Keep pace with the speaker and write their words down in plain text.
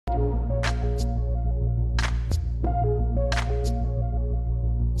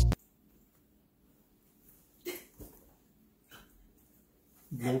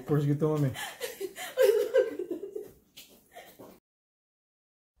Bloopers gitu mami.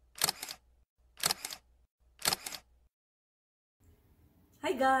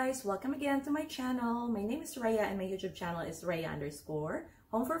 Hi guys, welcome again to my channel. My name is Raya and my YouTube channel is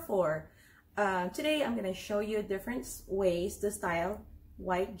Raya_Home for 4. Today I'm going to show you different ways to style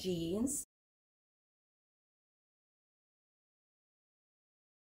white jeans.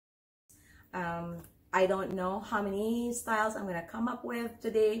 I don't know how many styles I'm going to come up with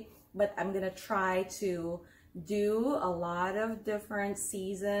today, but I'm going to try to do a lot of different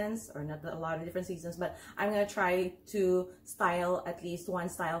seasons, or not a lot of different seasons, but I'm going to try to style at least one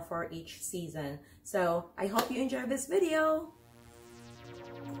style for each season. So I hope you enjoy this video.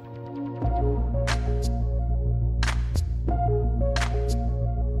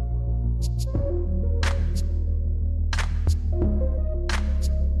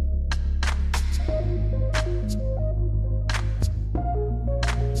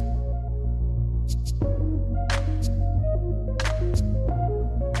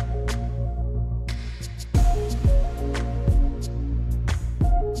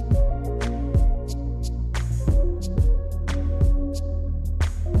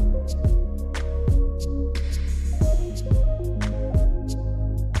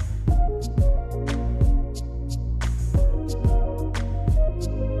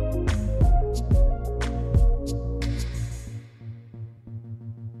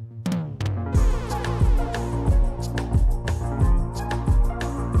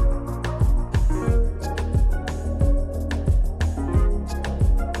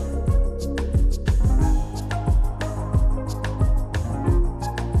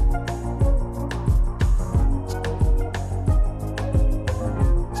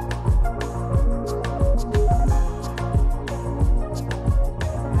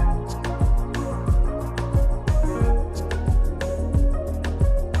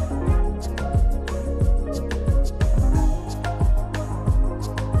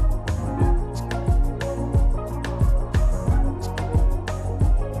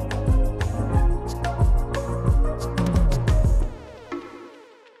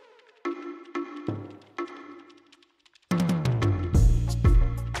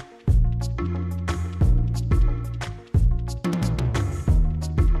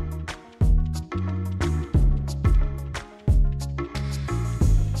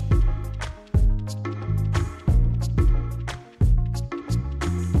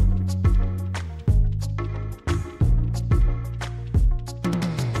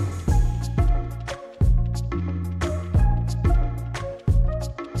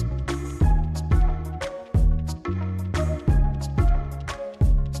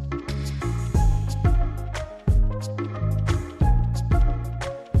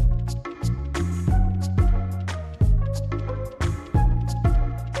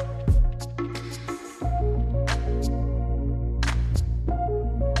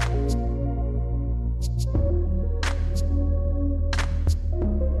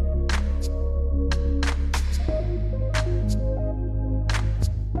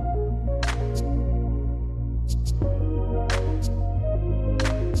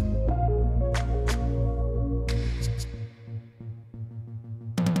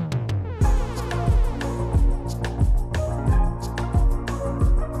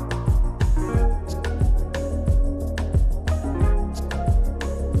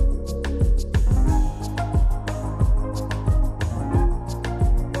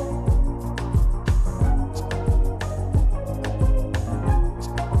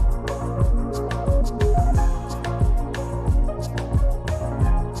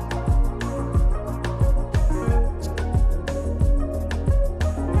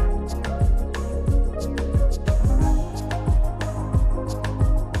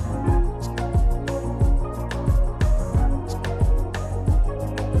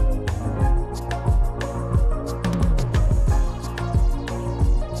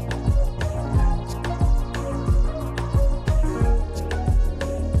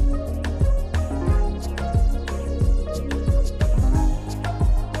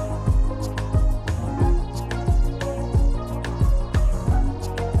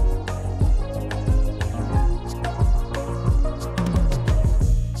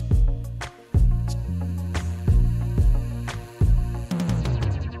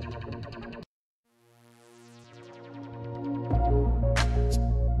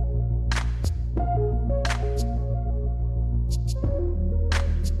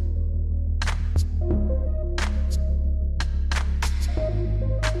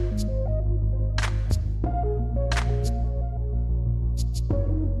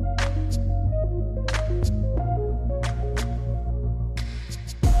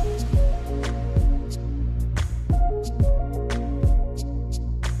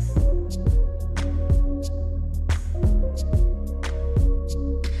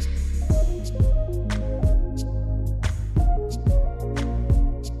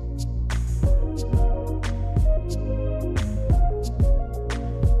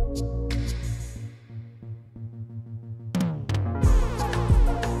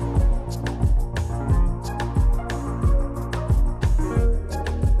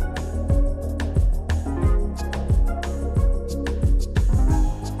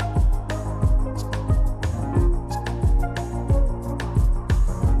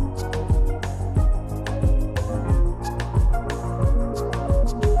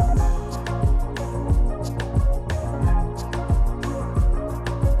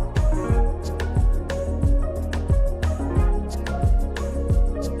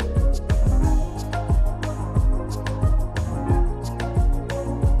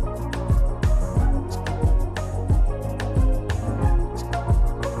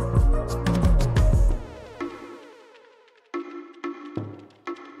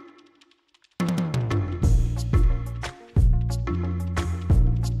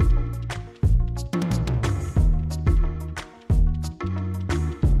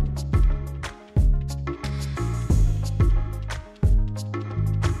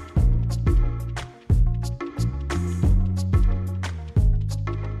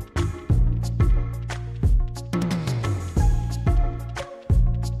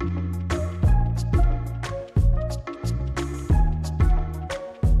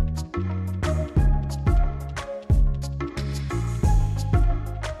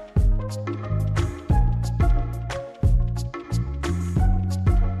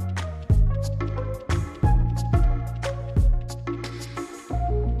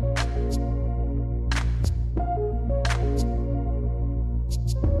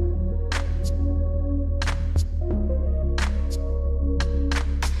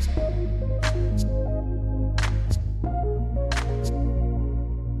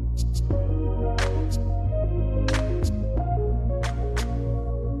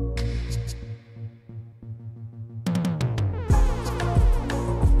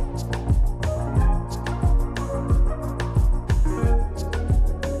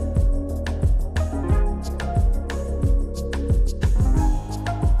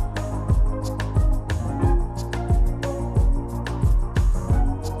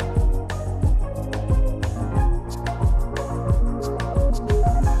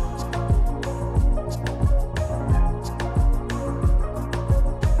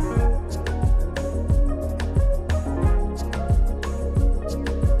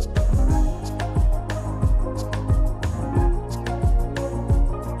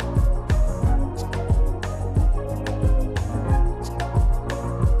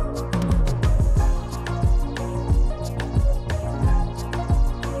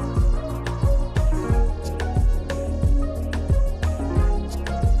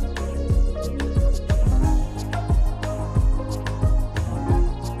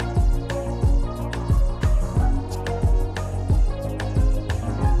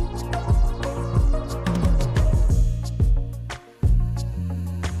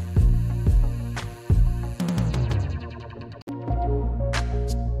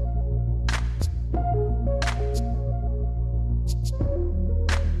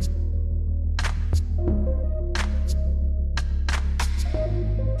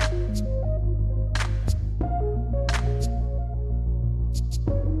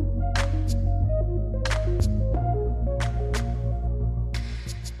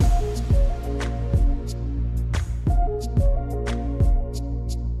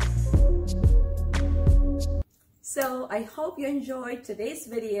 So I hope you enjoyed today's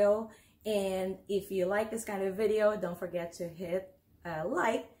video, and if you like this kind of video, don't forget to hit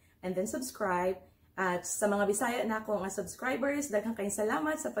like and then subscribe. At sa mga Bisaya na akong subscribers, daghang kayong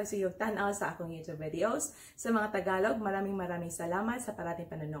salamat sa pagsuyog tanaw sa akong YouTube videos. Sa mga Tagalog, maraming salamat sa parating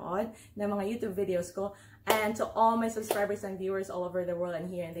panonood ng mga YouTube videos ko. And to all my subscribers and viewers all over the world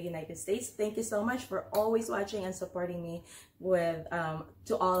and here in the United States, thank you so much for always watching and supporting me with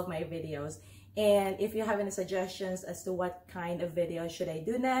to all of my videos. And if you have any suggestions as to what kind of video should I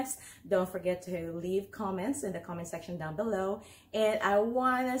do next, don't forget to leave comments in the comment section down below. And I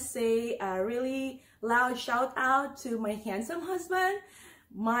want to say a really loud shout out to my handsome husband,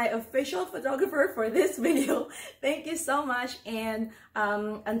 my official photographer for this video. Thank you so much, and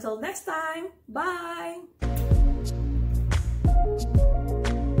until next time, bye!